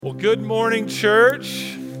Well, good morning,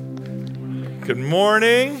 church. Good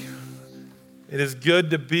morning. It is good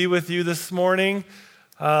to be with you this morning.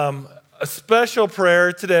 A special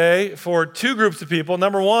prayer today for two groups of people.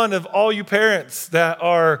 Number one, of all you parents that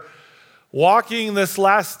are walking this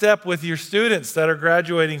last step with your students that are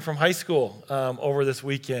graduating from high school over this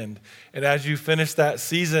weekend. And as you finish that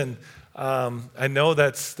season, I know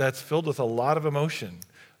that's filled with a lot of emotion.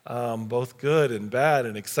 Both good and bad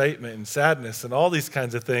and excitement and sadness and all these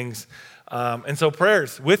kinds of things. And so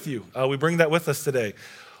prayers with you. We bring that with us today.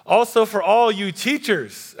 Also for all you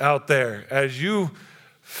teachers out there, as you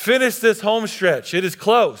finish this home stretch, it is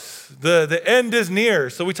close. The end is near.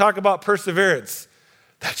 So we talk about perseverance.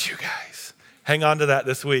 That's you guys. Hang on to that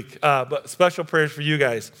this week. But special prayers for you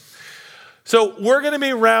guys. So we're going to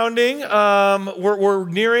be rounding. We're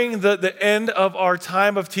nearing the end of our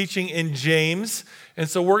time of teaching in James. And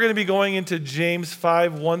so we're going to be going into James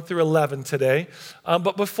 5, 1 through 11 today.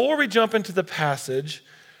 But before we jump into the passage,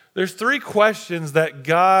 there's three questions that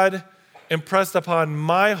God impressed upon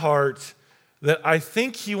my heart that I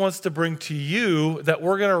think he wants to bring to you that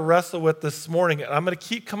we're going to wrestle with this morning. And I'm going to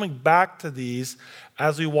keep coming back to these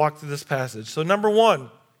as we walk through this passage. So number one,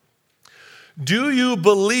 do you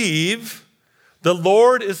believe the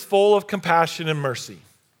Lord is full of compassion and mercy?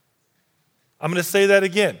 I'm going to say that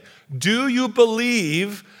again. Do you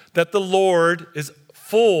believe that the Lord is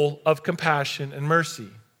full of compassion and mercy?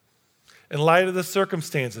 In light of the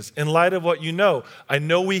circumstances, in light of what you know, I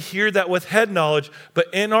know we hear that with head knowledge, but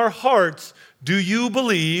in our hearts, do you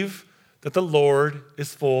believe that the Lord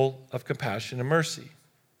is full of compassion and mercy?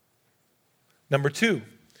 Number two,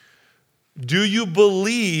 do you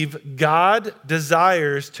believe God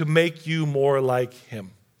desires to make you more like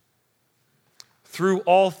him? Through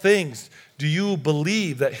all things, do you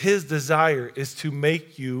believe that his desire is to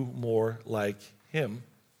make you more like him?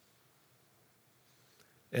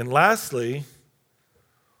 And lastly,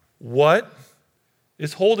 what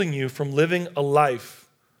is holding you from living a life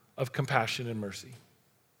of compassion and mercy?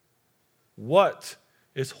 What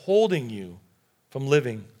is holding you from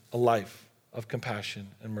living a life of compassion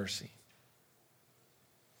and mercy?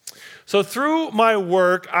 So through my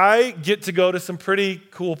work, I get to go to some pretty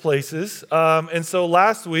cool places. And so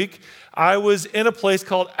last week, I was in a place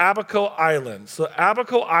called Abaco Island. So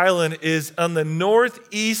Abaco Island is on the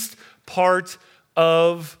northeast part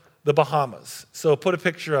of the Bahamas. So put a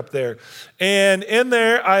picture up there. And in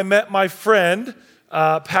there, I met my friend,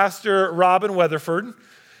 Pastor Robin Weatherford.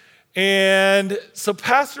 And so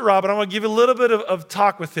Pastor Robin, I want to give you a little bit of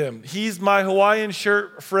talk with him. He's my Hawaiian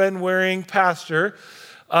shirt friend wearing pastor.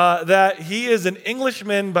 That he is an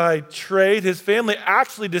Englishman by trade. His family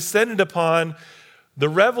actually descended upon the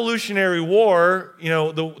Revolutionary War. You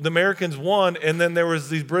know, the Americans won, and then there was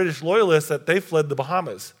these British loyalists that they fled the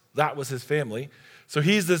Bahamas. That was his family. So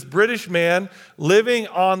he's this British man living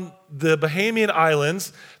on the Bahamian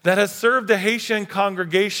Islands that has served the Haitian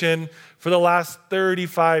congregation for the last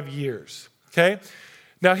 35 years. Okay?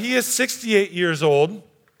 Now he is 68 years old.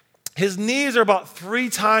 His knees are about 3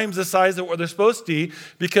 times the size of what they're supposed to be,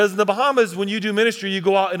 because in the Bahamas, when you do ministry, you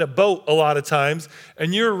go out in a boat a lot of times,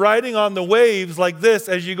 and you're riding on the waves like this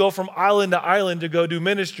as you go from island to island to go do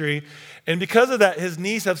ministry. And because of that, his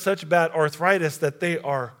knees have such bad arthritis that they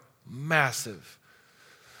are massive.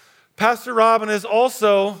 Pastor Robin is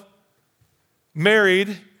also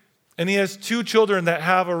married, and he has 2 children that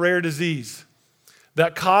have a rare disease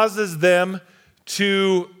that causes them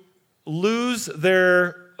to lose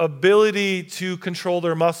their ability to control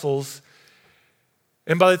their muscles,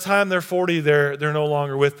 and by the time they're 40, they're no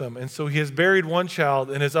longer with them. And so he has buried one child,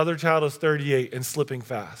 and his other child is 38 and slipping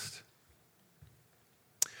fast.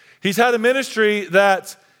 He's had a ministry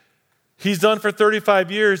that he's done for 35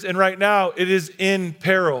 years, and right now it is in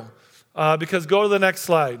peril. Because go to the next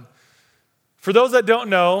slide. For those that don't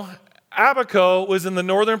know, Abaco was in the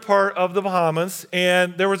northern part of the Bahamas,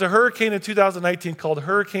 and there was a hurricane in 2019 called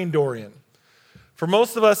Hurricane Dorian. For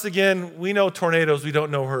most of us, again, we know tornadoes, we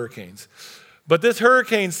don't know hurricanes. But this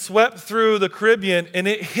hurricane swept through the Caribbean, and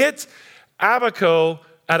it hit Abaco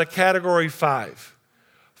at a Category 5.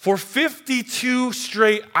 For 52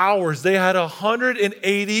 straight hours, they had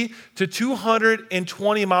 180 to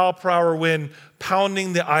 220 mile per hour wind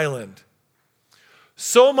pounding the island.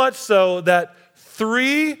 So much so that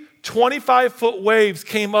 3 25-foot waves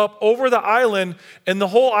came up over the island, and the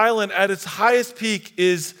whole island at its highest peak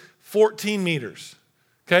is 14 meters.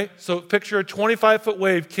 Okay, so picture a 25-foot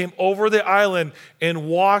wave came over the island and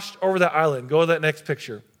washed over the island. Go to that next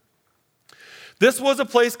picture. This was a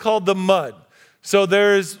place called the Mud. So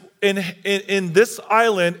there's in this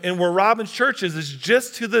island, and where Robin's church is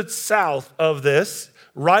just to the south of this,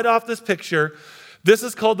 right off this picture, This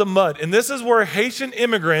is called the mud. And this is where Haitian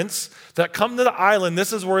immigrants that come to the island,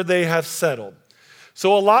 this is where they have settled.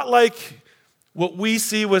 So a lot like what we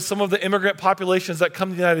see with some of the immigrant populations that come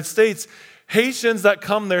to the United States, Haitians that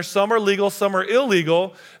come there, some are legal, some are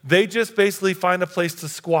illegal, they just basically find a place to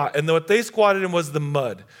squat. And what they squatted in was the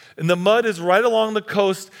mud. And the mud is right along the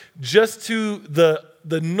coast, just to the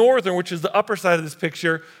northern, which is the upper side of this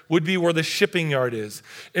picture, would be where the shipping yard is.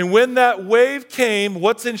 And when that wave came,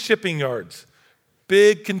 what's in shipping yards?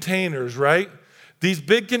 Big containers, right? These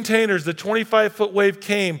big containers, the 25-foot wave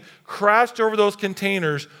came, crashed over those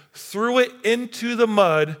containers, threw it into the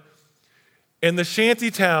mud, and the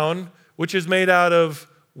shanty town, which is made out of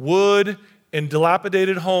wood and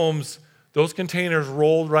dilapidated homes, those containers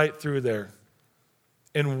rolled right through there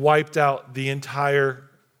and wiped out the entire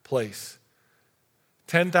place.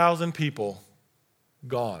 10,000 people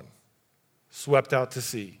gone, swept out to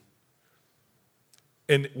sea.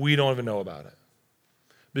 And we don't even know about it.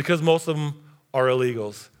 Because most of them are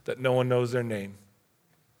illegals that no one knows their name.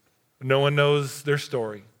 No one knows their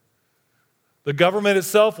story. The government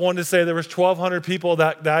itself wanted to say there was 1,200 people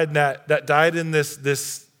that died in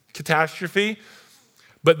this catastrophe,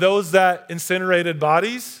 but those that incinerated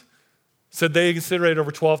bodies said they incinerated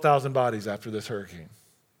over 12,000 bodies after this hurricane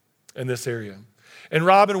in this area. And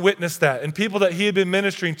Robin witnessed that, and people that he had been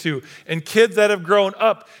ministering to, and kids that have grown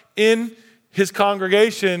up in his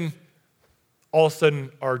congregation all of a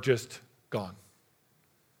sudden are just gone.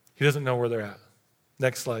 He doesn't know where they're at.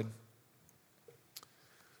 Next slide.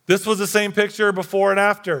 This was the same picture before and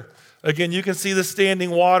after. Again, you can see the standing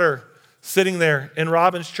water sitting there, and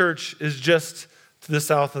Robin's church is just to the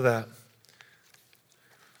south of that.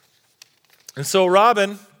 And so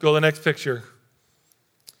Robin, go to the next picture,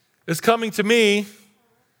 is coming to me,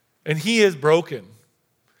 and he is broken.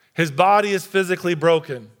 His body is physically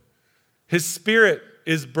broken. His spirit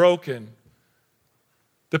is broken.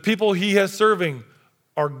 The people he has serving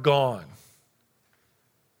are gone.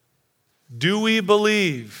 Do we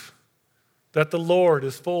believe that the Lord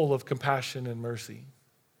is full of compassion and mercy?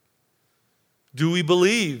 Do we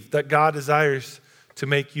believe that God desires to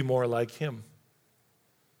make you more like him?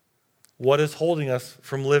 What is holding us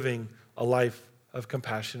from living a life of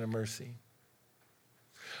compassion and mercy?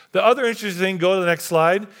 The other interesting thing, go to the next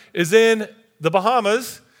slide, is in the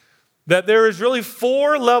Bahamas that there is really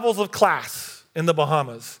 4 levels of class in the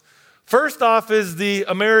Bahamas. First off is the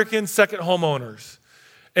American second homeowners.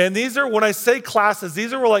 And these are, when I say classes,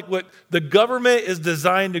 these are like what the government is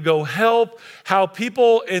designed to go help, how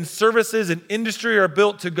people in services and industry are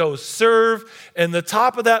built to go serve. And the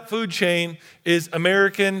top of that food chain is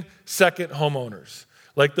American second homeowners.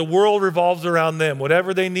 Like the world revolves around them.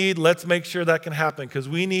 Whatever they need, let's make sure that can happen, because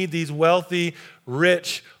we need these wealthy,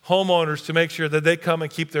 rich homeowners to make sure that they come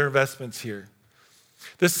and keep their investments here.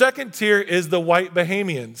 The second tier is the white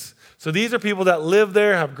Bahamians. So these are people that live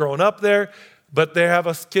there, have grown up there, but they have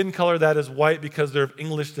a skin color that is white because they're of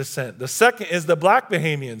English descent. The second is the black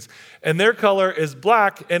Bahamians, and their color is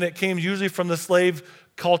black, and it came usually from the slave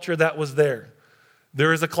culture that was there.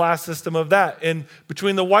 There is a class system of that. And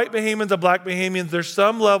between the white Bahamians and black Bahamians, there's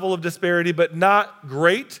some level of disparity, but not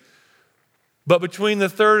great. But between the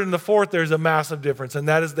third and the fourth, there's a massive difference, and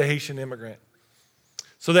that is the Haitian immigrant.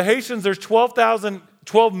 So the Haitians, there's 12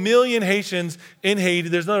 million Haitians in Haiti.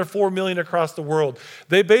 There's another 4 million across the world.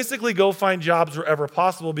 They basically go find jobs wherever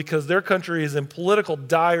possible because their country is in political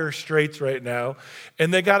dire straits right now,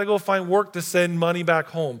 and they got to go find work to send money back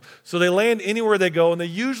home. So they land anywhere they go, and they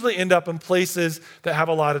usually end up in places that have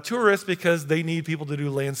a lot of tourists because they need people to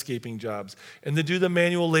do landscaping jobs and to do the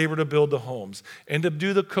manual labor to build the homes and to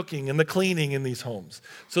do the cooking and the cleaning in these homes.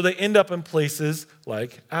 So they end up in places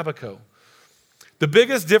like Abaco. The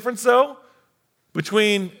biggest difference, though,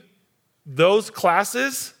 between those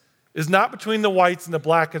classes is not between the whites and the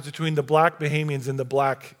black, it's between the black Bahamians and the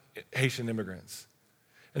black Haitian immigrants.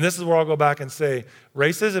 And this is where I'll go back and say,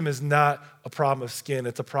 racism is not a problem of skin,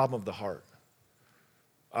 it's a problem of the heart.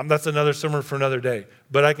 That's another sermon for another day.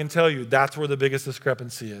 But I can tell you, that's where the biggest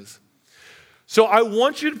discrepancy is. So I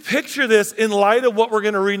want you to picture this in light of what we're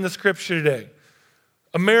going to read in the scripture today.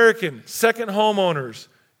 American, second homeowners,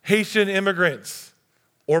 Haitian immigrants,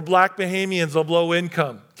 or black Bahamians of low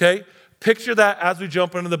income, okay? Picture that as we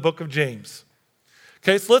jump into the book of James.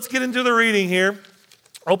 Okay, so let's get into the reading here.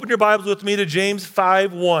 Open your Bibles with me to James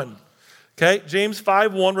 5:1. Okay, James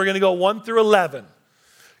 5:1, we're going to go 1 through 11.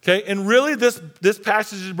 Okay, and really this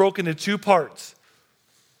passage is broken into 2 parts.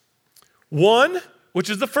 1, which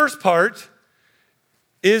is the first part,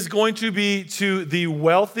 is going to be to the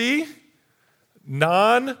wealthy,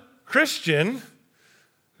 non-Christian,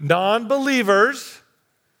 non-believers,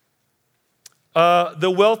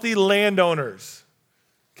 the wealthy landowners.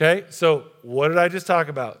 Okay, so what did I just talk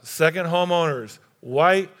about? Second homeowners,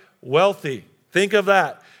 white, wealthy. Think of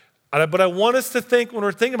that. But I want us to think, when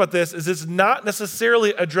we're thinking about this, is it's not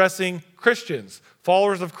necessarily addressing Christians,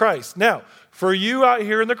 followers of Christ. Now, for you out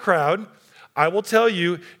here in the crowd, I will tell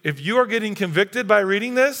you, if you are getting convicted by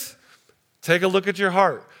reading this, take a look at your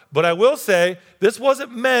heart. But I will say, this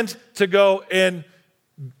wasn't meant to go and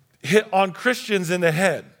hit on Christians in the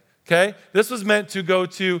head, okay? This was meant to go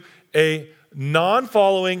to a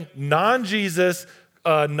non-following, non-Jesus,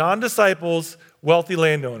 non-disciples, wealthy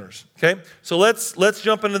landowners, okay? So let's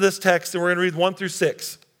jump into this text, and we're going to read 1 through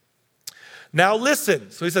 6. Now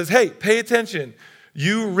listen. So he says, hey, pay attention,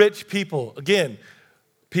 you rich people. Again,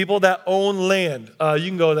 people that own land. You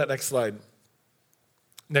can go to that next slide.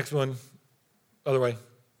 Next one. Other way.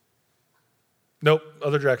 Nope,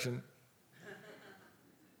 other direction.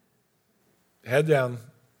 Head down.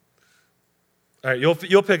 All right,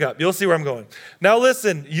 you'll pick up. You'll see where I'm going. Now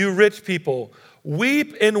listen, you rich people.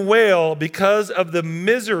 Weep and wail because of the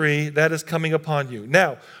misery that is coming upon you.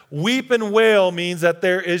 Now, weep and wail means that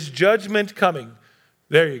there is judgment coming.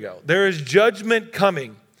 There you go. There is judgment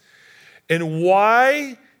coming. And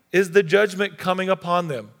why is the judgment coming upon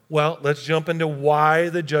them? Well, let's jump into why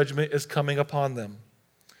the judgment is coming upon them.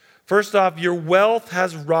 First off, your wealth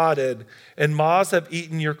has rotted, and moths have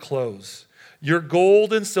eaten your clothes. Your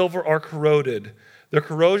gold and silver are corroded. The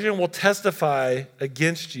corrosion will testify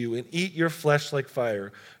against you and eat your flesh like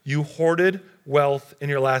fire. You hoarded wealth in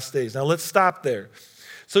your last days. Now let's stop there.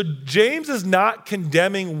 So James is not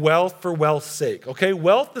condemning wealth for wealth's sake, okay?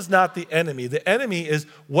 Wealth is not the enemy. The enemy is,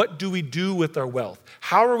 what do we do with our wealth?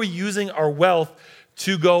 How are we using our wealth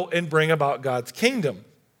to go and bring about God's kingdom?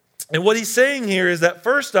 And what he's saying here is that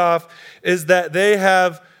first off is that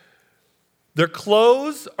their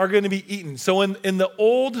clothes are going to be eaten. So in the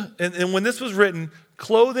old, and when this was written,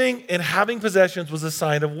 clothing and having possessions was a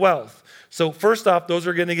sign of wealth. So first off, those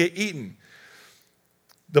are going to get eaten.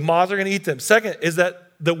 The moths are going to eat them. Second is that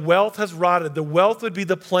the wealth has rotted. The wealth would be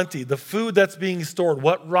the plenty, the food that's being stored.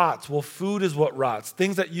 What rots? Well, food is what rots.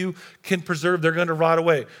 Things that you can preserve, they're going to rot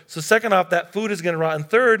away. So second off, that food is going to rot. And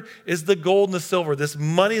third is the gold and the silver. This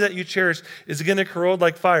money that you cherish is going to corrode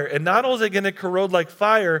like fire. And not only is it going to corrode like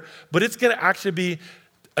fire, but it's going to actually be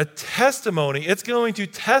a testimony. It's going to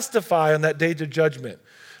testify on that day to judgment.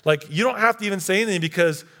 Like, you don't have to even say anything,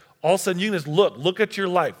 because all of a sudden you can just look at your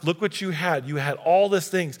life. Look what you had. You had all these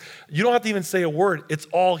things. You don't have to even say a word. It's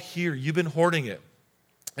all here. You've been hoarding it.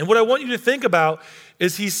 And what I want you to think about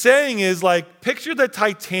is he's saying is, like, picture the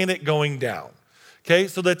Titanic going down. Okay,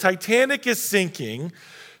 so the Titanic is sinking.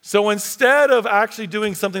 So instead of actually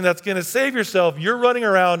doing something that's going to save yourself, you're running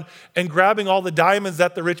around and grabbing all the diamonds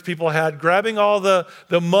that the rich people had, grabbing all the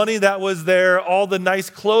money that was there, all the nice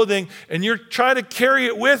clothing, and you're trying to carry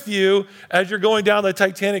it with you as you're going down the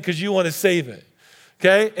Titanic because you want to save it.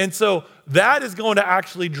 Okay? And so that is going to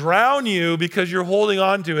actually drown you because you're holding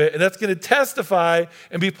on to it, and that's going to testify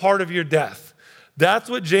and be part of your death. That's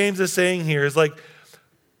what James is saying here, is like,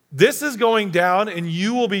 this is going down and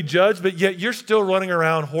you will be judged, but yet you're still running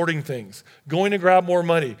around hoarding things, going to grab more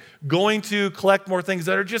money, going to collect more things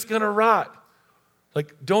that are just going to rot.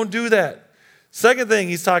 Like, don't do that. Second thing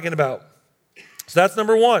he's talking about. So that's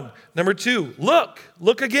number one. Number two, look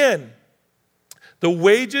again. The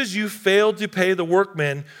wages you failed to pay the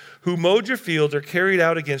workmen who mowed your fields are carried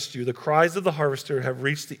out against you. The cries of the harvester have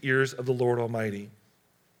reached the ears of the Lord Almighty.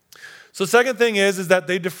 So second thing is that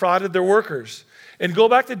they defrauded their workers. And go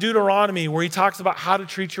back to Deuteronomy, where he talks about how to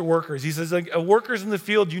treat your workers. He says, like, workers in the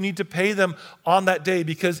field, you need to pay them on that day,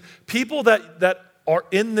 because people that are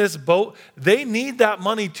in this boat, they need that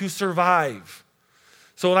money to survive.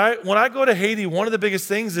 So when I go to Haiti, one of the biggest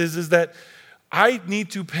things is that I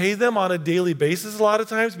need to pay them on a daily basis a lot of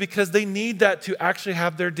times, because they need that to actually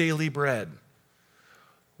have their daily bread.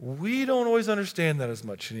 We don't always understand that as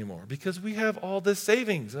much anymore, because we have all this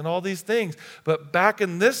savings and all these things. But back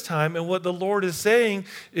in this time, and what the Lord is saying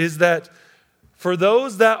is that for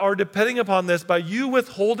those that are depending upon this, by you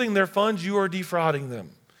withholding their funds, you are defrauding them.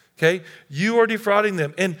 Okay? You are defrauding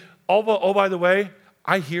them. And oh, by the way,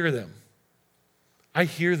 I hear them. I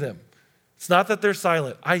hear them. It's not that they're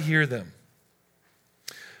silent. I hear them.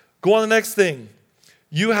 Go on to the next thing.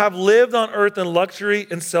 You have lived on earth in luxury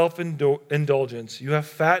and self-indulgence. You have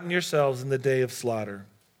fattened yourselves in the day of slaughter.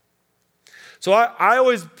 So I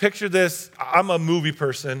always picture this. I'm a movie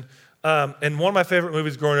person. And one of my favorite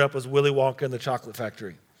movies growing up was Willy Wonka and the Chocolate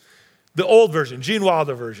Factory. The old version, Gene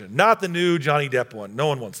Wilder version, not the new Johnny Depp one. No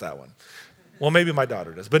one wants that one. Well, maybe my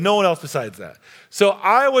daughter does, but no one else besides that. So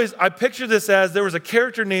I picture this as there was a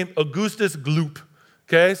character named Augustus Gloop.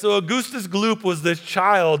 Okay, so Augustus Gloop was this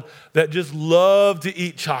child that just loved to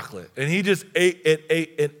eat chocolate. And he just ate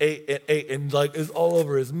and like it's all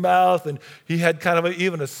over his mouth. And he had kind of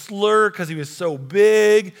even a slur because he was so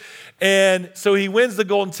big. And so he wins the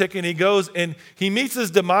golden ticket and he goes and he meets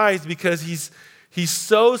his demise because he's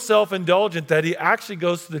so self-indulgent that he actually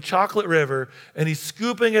goes to the chocolate river and he's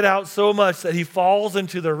scooping it out so much that he falls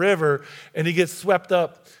into the river and he gets swept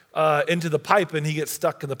up into the pipe and he gets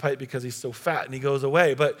stuck in the pipe because he's so fat and he goes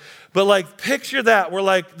away. But like picture that where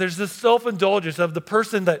like there's this self-indulgence of the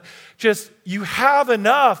person that just you have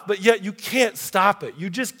enough but yet you can't stop it. You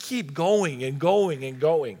just keep going and going and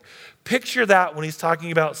going. Picture that when he's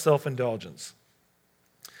talking about self-indulgence.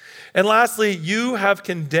 And lastly, you have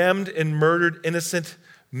condemned and murdered innocent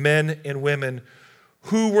men and women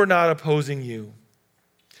who were not opposing you.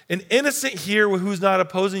 An innocent here who's not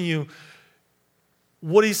opposing you,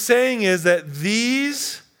 what he's saying is that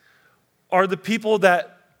these are the people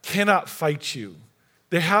that cannot fight you.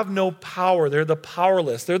 They have no power. They're the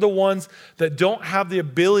powerless. They're the ones that don't have the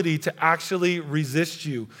ability to actually resist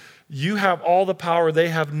you. You have all the power. They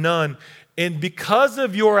have none. And because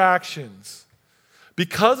of your actions,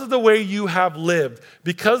 because of the way you have lived,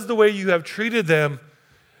 because of the way you have treated them,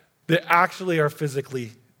 they actually are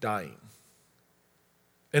physically dying.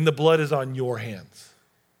 And the blood is on your hands.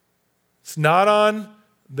 It's not on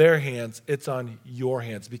their hands, it's on your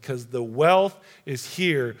hands because the wealth is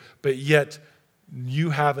here, but yet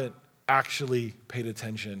you haven't actually paid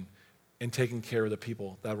attention and taken care of the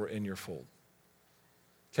people that were in your fold.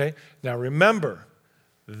 Okay? Now remember,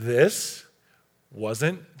 this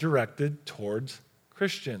wasn't directed towards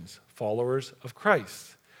Christians, followers of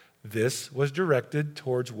Christ. This was directed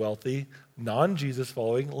towards wealthy, non-Jesus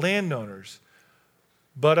following landowners.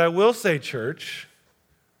 But I will say, church,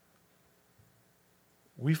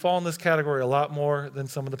 we fall in this category a lot more than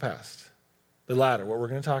some of the past. The latter, what we're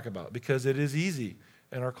going to talk about, because it is easy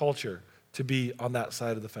in our culture to be on that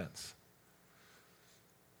side of the fence.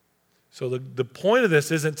 So the point of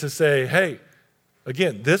this isn't to say, hey,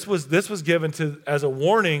 again, this was given as a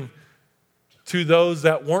warning to those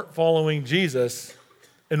that weren't following Jesus.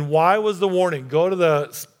 And why was the warning? Go to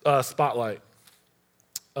the spotlight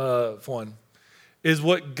one. Is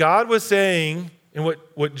what God was saying and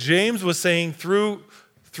what James was saying through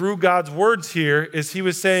God's words here is he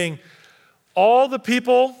was saying, all the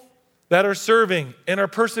people that are serving and are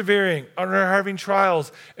persevering and are having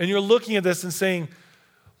trials, and you're looking at this and saying,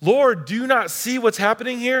 Lord, do you not see what's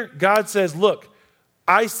happening here? God says, look,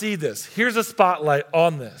 I see this. Here's a spotlight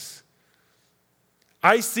on this.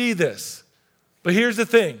 I see this. But here's the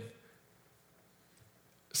thing.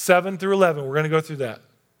 7 through 11, we're going to go through that.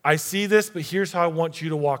 I see this, but here's how I want you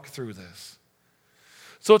to walk through this.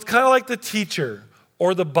 So it's kind of like the teacher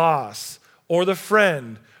or the boss or the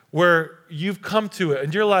friend where you've come to it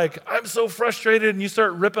and you're like, I'm so frustrated, and you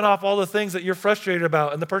start ripping off all the things that you're frustrated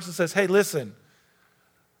about. And the person says, hey, listen,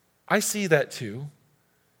 I see that too.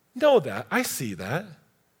 Know that. I see that.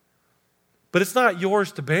 But it's not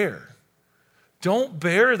yours to bear. Don't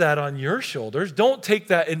bear that on your shoulders. Don't take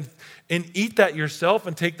that and eat that yourself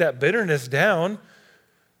and take that bitterness down.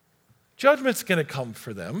 Judgment's going to come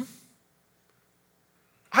for them.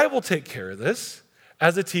 I will take care of this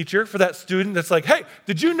as a teacher for that student that's like, hey,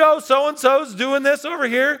 did you know so-and-so's doing this over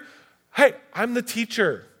here? Hey, I'm the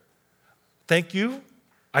teacher. Thank you.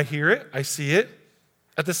 I hear it. I see it.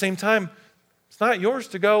 At the same time, it's not yours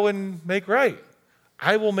to go and make right.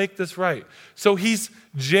 I will make this right. So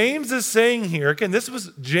James is saying here, again,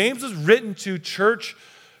 James was written to church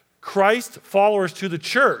Christ followers, to the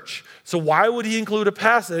church. So why would he include a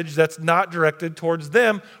passage that's not directed towards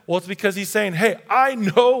them? Well, it's because he's saying, hey, I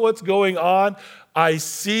know what's going on. I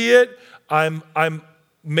see it. I'm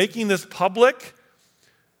making this public.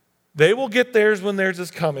 They will get theirs when theirs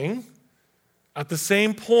is coming. At the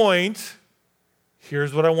same point,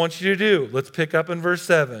 here's what I want you to do. Let's pick up in verse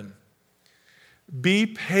 7. Be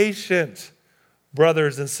patient,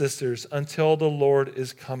 brothers and sisters, until the Lord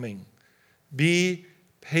is coming. Be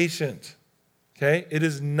patient. Okay? It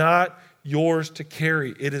is not yours to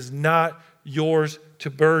carry. It is not yours to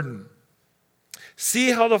burden.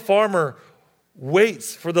 See how the farmer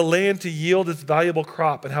waits for the land to yield its valuable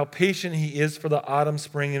crop and how patient he is for the autumn,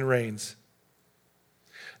 spring, and rains.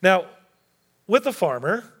 Now, with a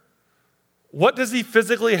farmer, what does he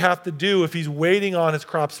physically have to do if he's waiting on his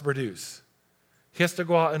crops to produce? He has to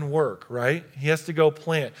go out and work, right? He has to go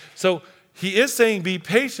plant. So he is saying be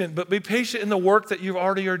patient, but be patient in the work that you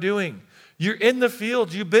already are doing. You're in the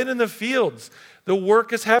fields. You've been in the fields. The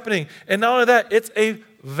work is happening. And not only that, it's a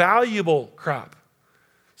valuable crop.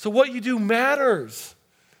 So what you do matters.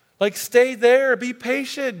 Like, stay there, be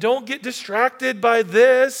patient. Don't get distracted by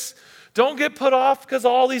this. Don't get put off because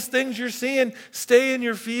all these things you're seeing. Stay in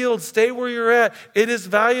your field, stay where you're at. It is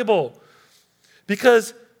valuable.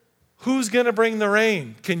 Because who's going to bring the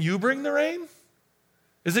rain? Can you bring the rain?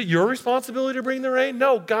 Is it your responsibility to bring the rain?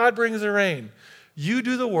 No, God brings the rain. You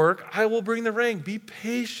do the work, I will bring the rain. Be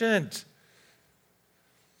patient.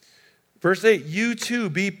 Verse 8, you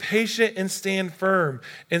too be patient and stand firm.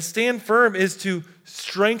 And stand firm is to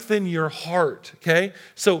strengthen your heart, okay?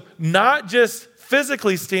 So not just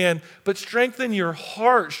physically stand, but strengthen your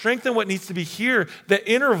heart. Strengthen what needs to be here. The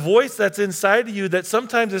inner voice that's inside of you that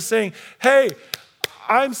sometimes is saying, hey,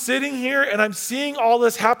 I'm sitting here and I'm seeing all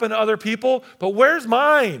this happen to other people, but where's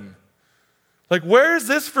mine? Like, where's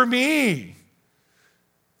this for me?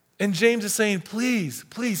 And James is saying, please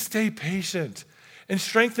stay patient and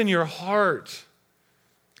strengthen your heart.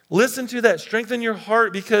 Listen to that. Strengthen your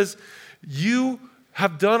heart because you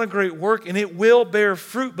have done a great work and it will bear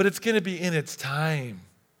fruit, but it's going to be in its time.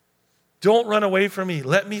 Don't run away from me.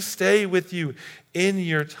 Let me stay with you in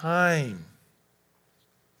your time.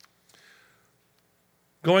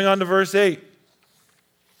 Going on to verse 8.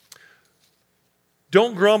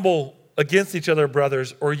 Don't grumble against each other,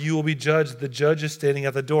 brothers, or you will be judged. The judge is standing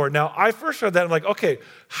at the door. Now, I first heard that. I'm like, okay,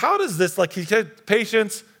 how does this, like, he said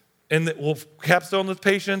patience, and we'll capstone with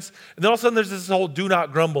patience. And then all of a sudden, there's this whole do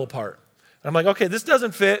not grumble part. And I'm like, okay, this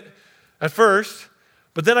doesn't fit at first.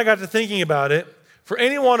 But then I got to thinking about it. For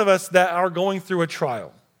any one of us that are going through a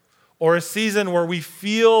trial or a season where we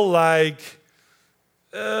feel like,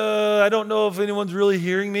 I don't know if anyone's really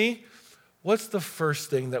hearing me, what's the first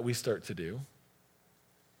thing that we start to do?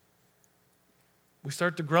 We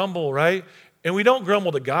start to grumble, right? And we don't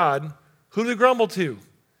grumble to God. Who do we grumble to?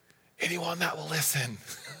 Anyone that will listen,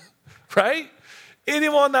 right?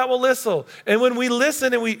 Anyone that will listen. And when we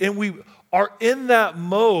listen and we are in that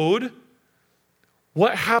mode,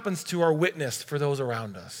 what happens to our witness for those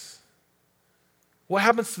around us? What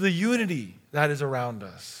happens to the unity that is around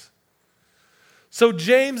us? So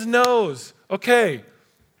James knows, okay,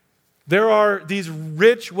 there are these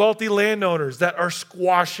rich, wealthy landowners that are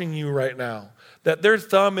squashing you right now, that their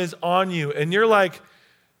thumb is on you. And you're like,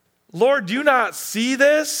 Lord, do you not see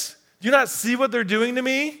this? Do you not see what they're doing to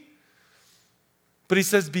me? But he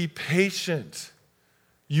says, be patient.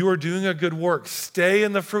 You are doing a good work. Stay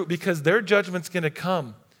in the fruit because their judgment's going to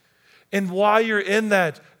come. And while you're in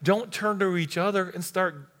that, don't turn to each other and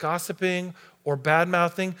start gossiping or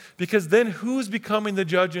bad-mouthing, because then who's becoming the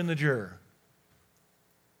judge and the juror?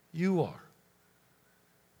 You are.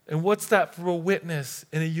 And what's that for a witness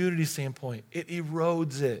in a unity standpoint? It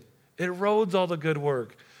erodes it. It erodes all the good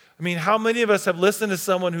work. I mean, how many of us have listened to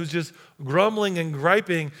someone who's just grumbling and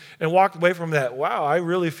griping and walked away from that? Wow, I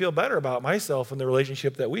really feel better about myself and the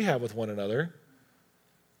relationship that we have with one another.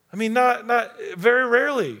 I mean, not very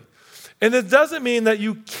rarely. And it doesn't mean that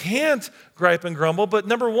you can't gripe and grumble, but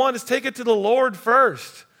number one is take it to the Lord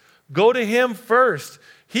first. Go to him first.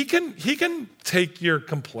 He can take your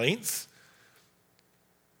complaints.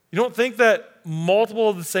 You don't think that multiple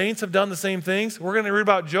of the saints have done the same things? We're going to read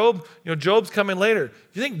about Job. Job's coming later.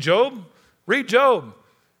 You think Job? Read Job.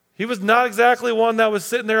 He was not exactly one that was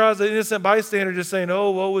sitting there as an innocent bystander just saying,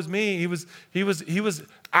 oh, woe was me. He was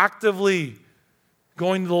actively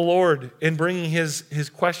going to the Lord and bringing his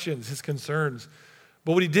questions, his concerns.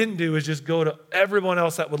 But what he didn't do is just go to everyone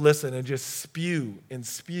else that would listen and just spew and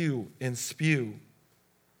spew and spew.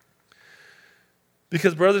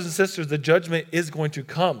 Because brothers and sisters, the judgment is going to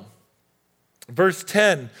come. Verse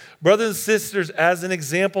 10, brothers and sisters, as an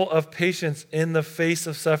example of patience in the face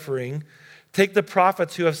of suffering, take the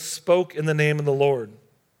prophets who have spoke in the name of the Lord.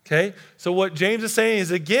 Okay? So what James is saying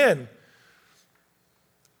is, again,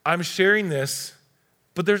 I'm sharing this,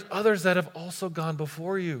 but there's others that have also gone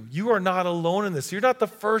before you. You are not alone in this. You're not the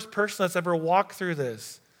first person that's ever walked through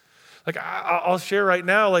this. Like, I'll share right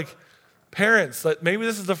now, like, parents, like maybe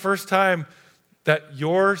this is the first time that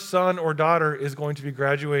your son or daughter is going to be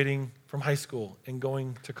graduating from high school and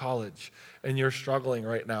going to college, and you're struggling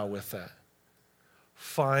right now with that.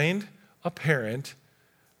 Find a parent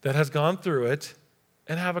that has gone through it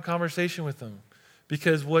and have a conversation with them.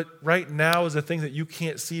 Because what right now is a thing that you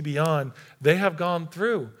can't see beyond, they have gone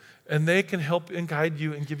through, and they can help and guide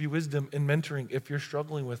you and give you wisdom and mentoring if you're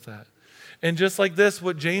struggling with that. And just like this,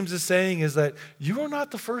 what James is saying is that you are not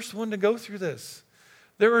the first one to go through this.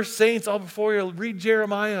 There were saints all before you. Read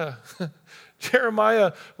Jeremiah.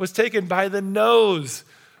 Jeremiah was taken by the nose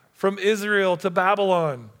from Israel to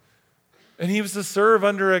Babylon. And he was to serve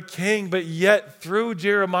under a king, but yet through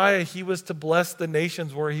Jeremiah, he was to bless the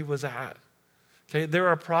nations where he was at. Okay, there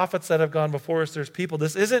are prophets that have gone before us. There's people.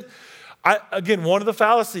 This isn't, Again, one of the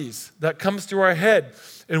fallacies that comes to our head,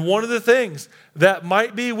 and one of the things that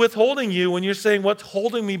might be withholding you when you're saying, what's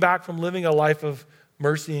holding me back from living a life of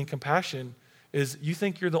mercy and compassion, is you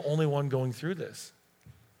think you're the only one going through this.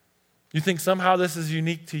 You think somehow this is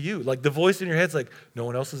unique to you. Like the voice in your head's like, no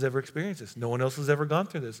one else has ever experienced this. No one else has ever gone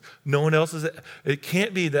through this. It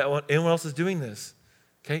can't be that anyone else is doing this.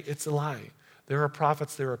 Okay, it's a lie. There are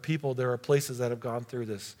prophets, there are people, there are places that have gone through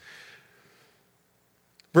this.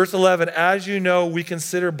 Verse 11, as you know, we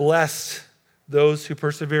consider blessed those who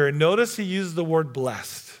persevere. And notice he used the word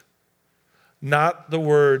blessed, not the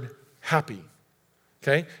word happy.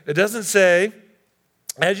 Okay? It doesn't say,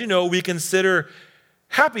 as you know, we consider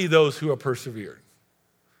happy those who have persevered.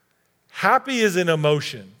 Happy is an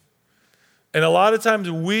emotion. And a lot of times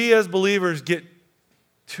we as believers get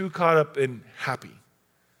too caught up in happy.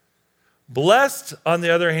 Blessed, on the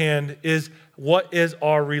other hand, is what is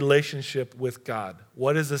our relationship with God?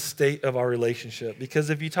 What is the state of our relationship? Because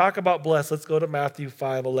if you talk about blessed, let's go to Matthew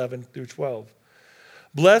 5:11 through 12.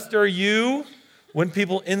 Blessed are you when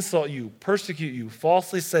people insult you, persecute you,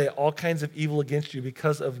 falsely say all kinds of evil against you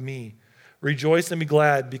because of me. Rejoice and be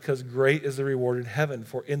glad, because great is the reward in heaven.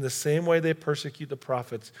 For in the same way they persecute the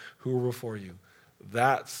prophets who were before you.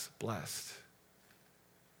 That's blessed.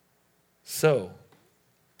 So,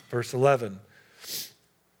 verse 11.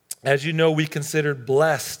 As you know, we considered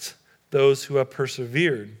blessed those who have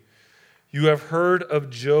persevered. You have heard of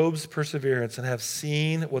Job's perseverance and have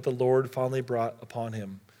seen what the Lord finally brought upon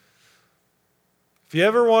him. If you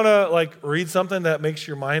ever want to read something that makes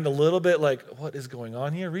your mind a little bit like, what is going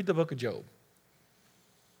on here? Read the book of Job.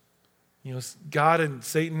 You know, God and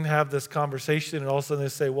Satan have this conversation, and all of a sudden they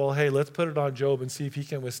say, well, hey, let's put it on Job and see if he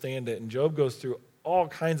can withstand it. And Job goes through all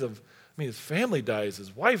kinds of, his family dies,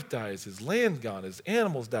 his wife dies, his land gone, his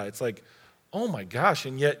animals die. It's like, oh my gosh,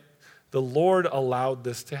 and yet the Lord allowed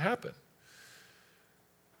this to happen.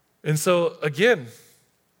 And so, again,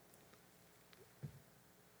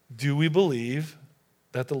 do we believe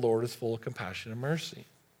that the Lord is full of compassion and mercy?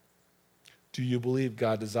 Do you believe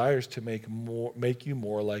God desires to make you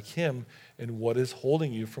more like him, and what is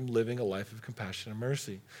holding you from living a life of compassion and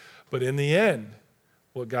mercy? But in the end,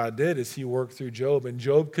 what God did is he worked through Job, and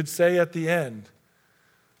Job could say at the end,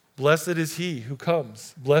 blessed is he who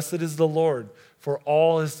comes. Blessed is the Lord, for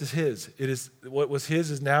all is his. It is what was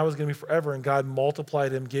his is now is going to be forever, and God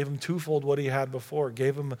multiplied him, gave him twofold what he had before,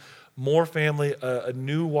 gave him more family, a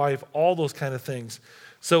new wife, all those kind of things.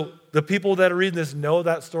 So the people that are reading this know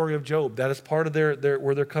that story of Job. That is part of their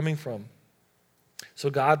where they're coming from. So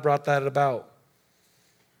God brought that about.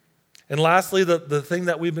 And lastly, the thing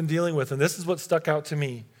that we've been dealing with, and this is what stuck out to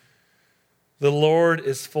me, the Lord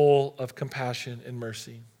is full of compassion and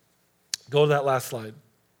mercy. Go to that last slide.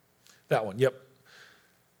 That one, yep.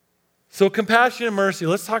 So compassion and mercy,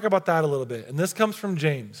 let's talk about that a little bit. And this comes from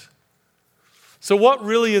James. So what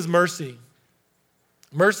really is mercy?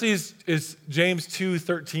 Mercy is James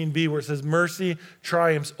 2:13b, where it says, mercy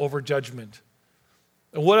triumphs over judgment.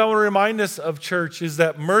 And what I want to remind us of, church, is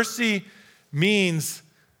that mercy means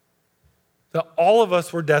that all of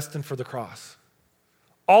us were destined for the cross.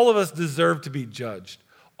 All of us deserve to be judged.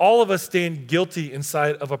 All of us stand guilty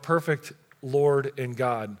inside of a perfect Lord and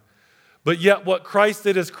God. But yet what Christ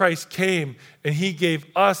did is Christ came and he gave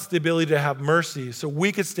us the ability to have mercy so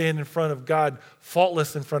we could stand in front of God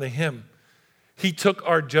faultless in front of him. He took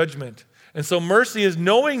our judgment. And so mercy is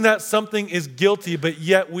knowing that something is guilty, but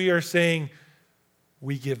yet we are saying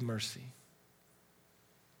we give mercy.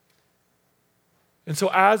 And so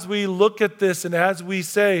as we look at this and as we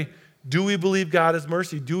say, do we believe God is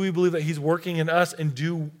mercy? Do we believe that he's working in us, and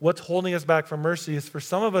do what's holding us back from mercy? Is for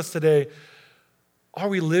some of us today, are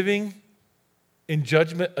we living in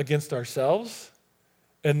judgment against ourselves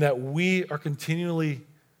and that we are continually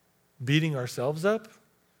beating ourselves up?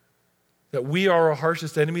 That we are our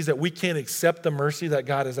harshest enemies, that we can't accept the mercy that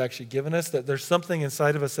God has actually given us, that there's something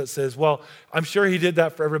inside of us that says, well, I'm sure he did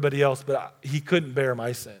that for everybody else, but he couldn't bear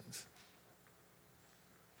my sins.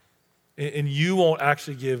 And you won't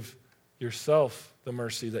actually give yourself the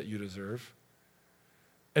mercy that you deserve.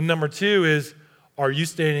 And number two is, are you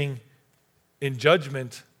standing in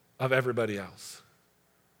judgment of everybody else?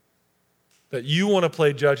 That you want to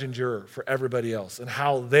play judge and juror for everybody else and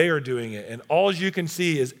how they are doing it. And all you can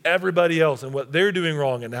see is everybody else and what they're doing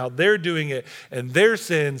wrong and how they're doing it and their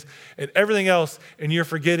sins and everything else. And you're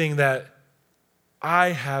forgetting that I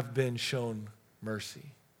have been shown mercy.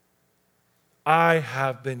 I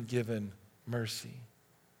have been given mercy.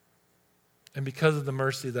 And because of the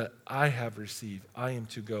mercy that I have received, I am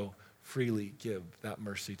to go freely give that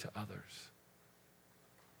mercy to others.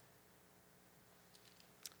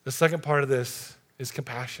 The second part of this is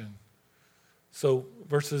compassion. So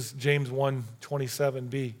verses James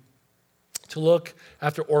 1:27b, to look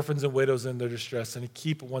after orphans and widows in their distress and to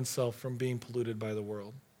keep oneself from being polluted by the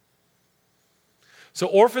world. So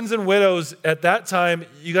orphans and widows at that time,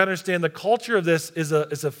 you got to understand the culture of this is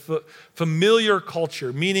a familiar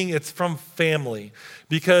culture, meaning it's from family.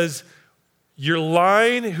 Because your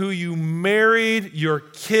line, who you married, your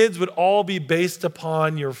kids would all be based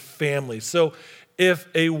upon your family. So if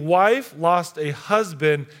a wife lost a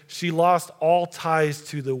husband, she lost all ties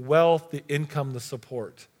to the wealth, the income, the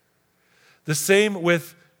support. The same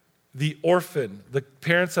with the orphan. The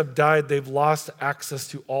parents have died. They've lost access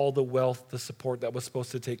to all the wealth, the support that was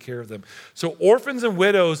supposed to take care of them. So orphans and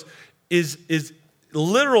widows is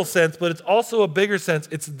literal sense, but it's also a bigger sense.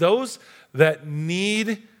 It's those that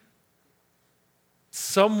need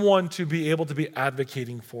someone to be able to be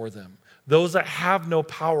advocating for them. Those that have no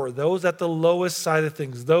power. Those at the lowest side of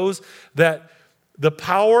things. Those that the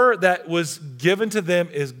power that was given to them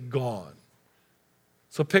is gone.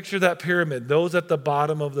 So picture that pyramid, those at the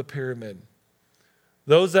bottom of the pyramid.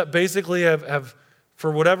 Those that basically have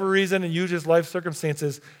for whatever reason, and usually life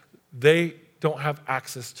circumstances, they don't have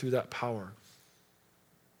access to that power.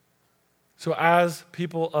 So as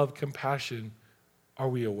people of compassion, are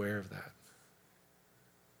we aware of that?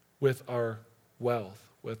 With our wealth,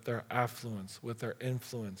 with our affluence, with our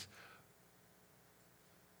influence,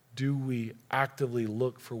 do we actively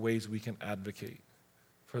look for ways we can advocate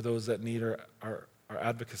for those that need our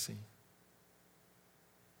advocacy?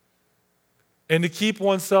 And to keep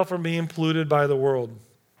oneself from being polluted by the world.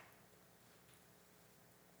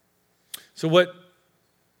 So what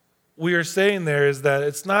we are saying there is that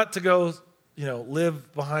it's not to go,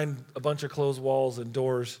 live behind a bunch of closed walls and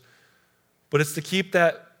doors, but it's to keep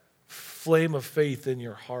that flame of faith in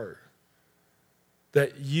your heart.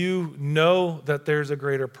 That you know that there's a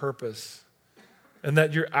greater purpose and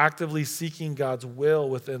that you're actively seeking God's will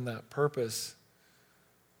within that purpose.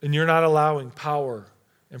 And you're not allowing power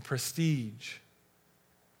and prestige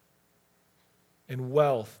and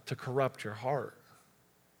wealth to corrupt your heart.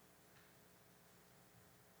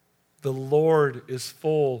 The Lord is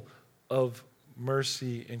full of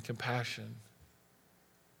mercy and compassion.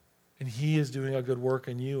 And He is doing a good work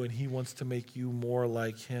in you, and He wants to make you more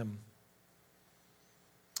like Him.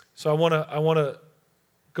 So I want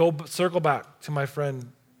to circle back to my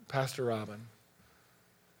friend, Pastor Robin.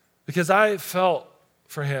 Because I felt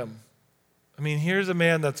for him. I mean, here's a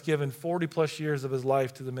man that's given 40 plus years of his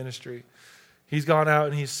life to the ministry. He's gone out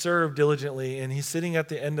and he's served diligently, and he's sitting at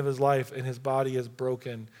the end of his life, and his body is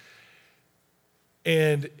broken.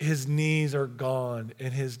 And his knees are gone,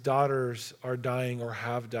 and his daughters are dying or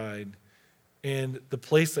have died. And the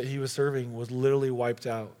place that he was serving was literally wiped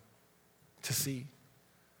out to sea.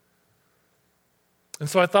 And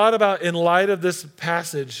so I thought about, in light of this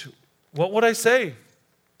passage, what would I say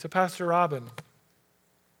to Pastor Robin?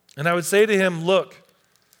 And I would say to him, look,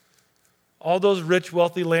 all those rich,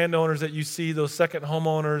 wealthy landowners that you see, those second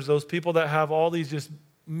homeowners, those people that have all these just $1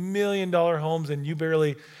 million homes and you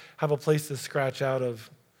barely have a place to scratch out of,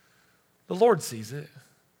 the Lord sees it.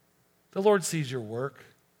 The Lord sees your work.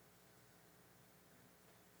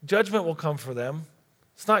 Judgment will come for them.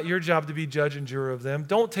 It's not your job to be judge and juror of them.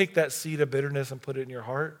 Don't take that seed of bitterness and put it in your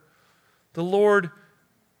heart. The Lord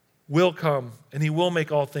will come, and He will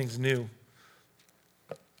make all things new.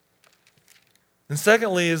 And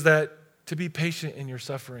secondly is that to be patient in your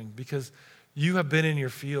suffering, because you have been in your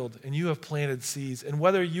field and you have planted seeds. And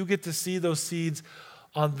whether you get to see those seeds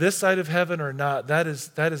on this side of heaven or not, that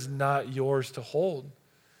is not yours to hold.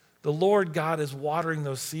 The Lord God is watering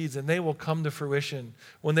those seeds, and they will come to fruition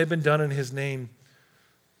when they've been done in His name.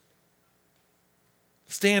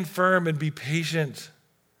 Stand firm and be patient,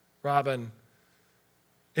 Robin.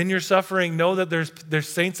 In your suffering, know that there's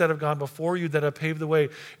saints that have gone before you that have paved the way.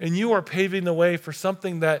 And you are paving the way for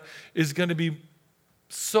something that is going to be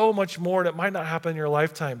so much more that might not happen in your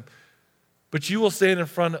lifetime. But you will stand in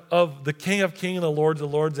front of the King of Kings and the Lord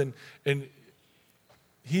of Lords, and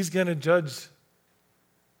He's going to judge.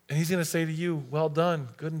 And He's going to say to you, well done,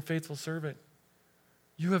 good and faithful servant.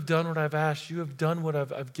 You have done what I've asked. You have done what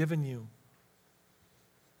I've given you.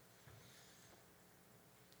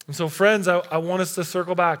 And so, friends, I want us to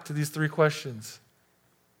circle back to these three questions.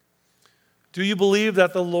 Do you believe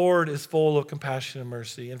that the Lord is full of compassion and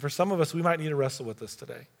mercy? And for some of us, we might need to wrestle with this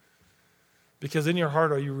today. Because in your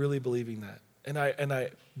heart, are you really believing that? And I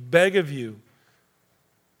beg of you,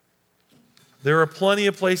 there are plenty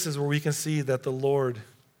of places where we can see that the Lord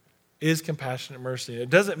is compassionate and mercy. It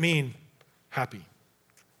doesn't mean happy.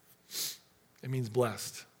 It means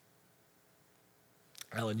blessed.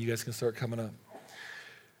 Alan, you guys can start coming up.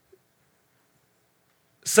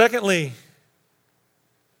 Secondly,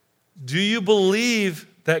 Do you believe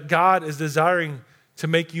that God is desiring to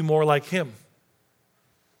make you more like him?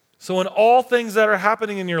 So in all things that are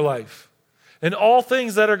happening in your life, in all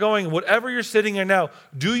things that are going, whatever you're sitting in now,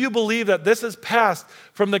 do you believe that this is passed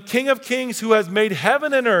from the King of Kings who has made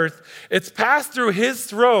heaven and earth? It's passed through his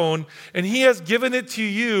throne, and he has given it to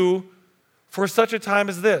you for such a time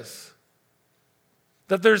as this.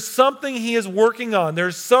 That there's something he is working on.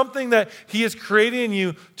 There's something that he is creating in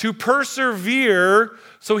you to persevere,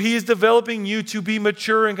 so he is developing you to be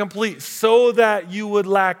mature and complete so that you would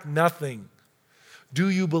lack nothing. Do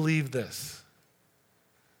you believe this?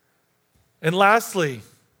 And lastly,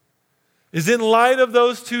 is in light of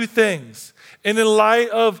those two things, and in light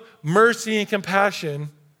of mercy and compassion,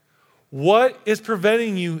 what is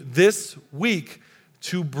preventing you this week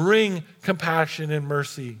to bring compassion and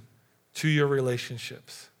mercy to your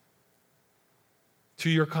relationships, to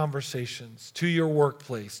your conversations, to your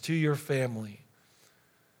workplace, to your family?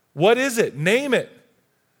 What is it? Name it.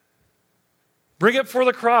 Bring it for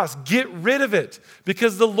the cross. Get rid of it,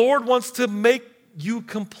 because the Lord wants to make you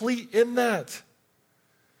complete in that.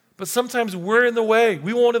 But sometimes we're in the way.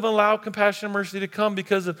 We won't even allow compassion and mercy to come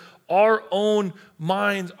because of our own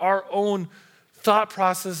minds, our own thought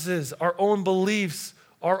processes, our own beliefs,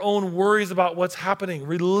 our own worries about what's happening.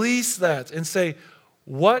 Release that and say,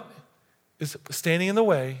 what is standing in the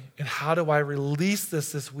way, and how do I release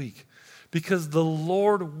this week? Because the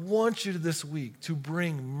Lord wants you this week to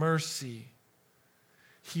bring mercy.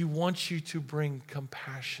 He wants you to bring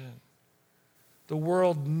compassion. The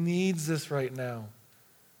world needs this right now.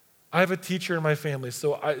 I have a teacher in my family,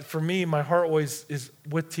 so for me, my heart always is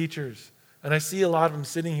with teachers, and I see a lot of them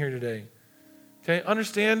sitting here today. Okay,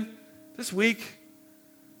 understand, this week,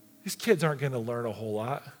 these kids aren't going to learn a whole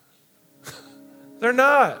lot. They're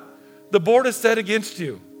not. The board is set against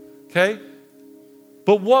you, okay?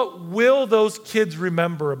 But what will those kids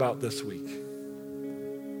remember about this week?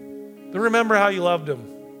 They'll remember how you loved them.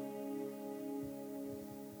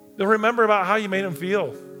 They'll remember about how you made them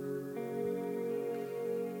feel.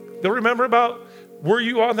 They'll remember about, were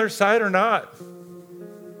you on their side or not?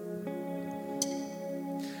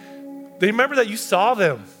 They remember that you saw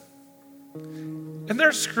them. And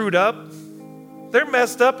they're screwed up. They're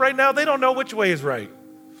messed up right now. They don't know which way is right.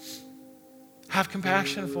 Have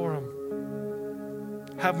compassion for them.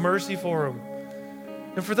 Have mercy for them.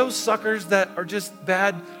 And for those suckers that are just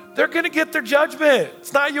bad, they're going to get their judgment.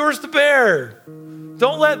 It's not yours to bear.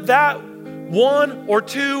 Don't let that one or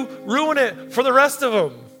two ruin it for the rest of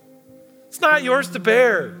them. It's not yours to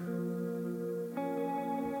bear.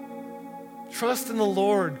 Trust in the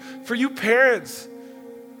Lord. For you parents,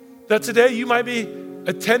 that today you might be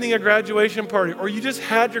attending a graduation party, or you just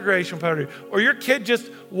had your graduation party, or your kid just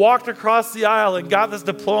walked across the aisle and got this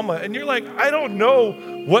diploma, and you're like, I don't know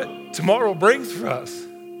what tomorrow brings for us.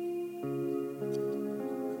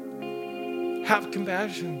 Have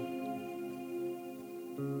compassion.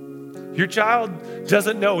 Your child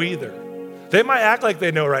doesn't know either. They might act like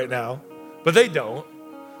they know right now, but they don't.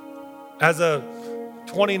 As a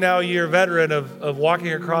 20-now-year veteran of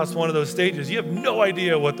walking across one of those stages, you have no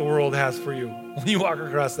idea what the world has for you when you walk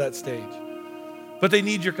across that stage. But they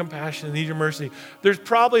need your compassion, they need your mercy. There's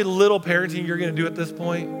probably little parenting you're going to do at this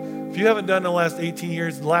point. If you haven't done in the last 18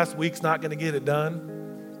 years, the last week's not going to get it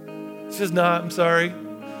done. It's just not, I'm sorry.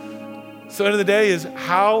 So end of the day is,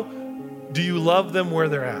 how do you love them where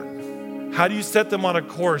they're at? How do you set them on a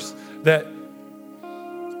course that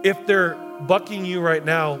if they're bucking you right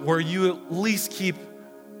now, where you at least keep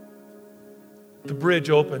the bridge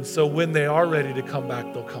open so when they are ready to come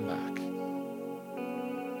back, they'll come back.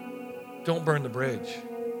 Don't burn the bridge.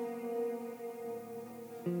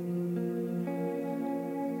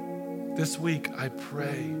 This week, I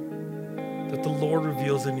pray that the Lord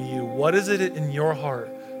reveals into you, what is it in your heart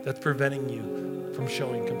that's preventing you from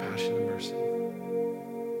showing compassion and mercy?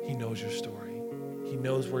 He knows your story. He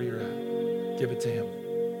knows where you're at. Give it to him.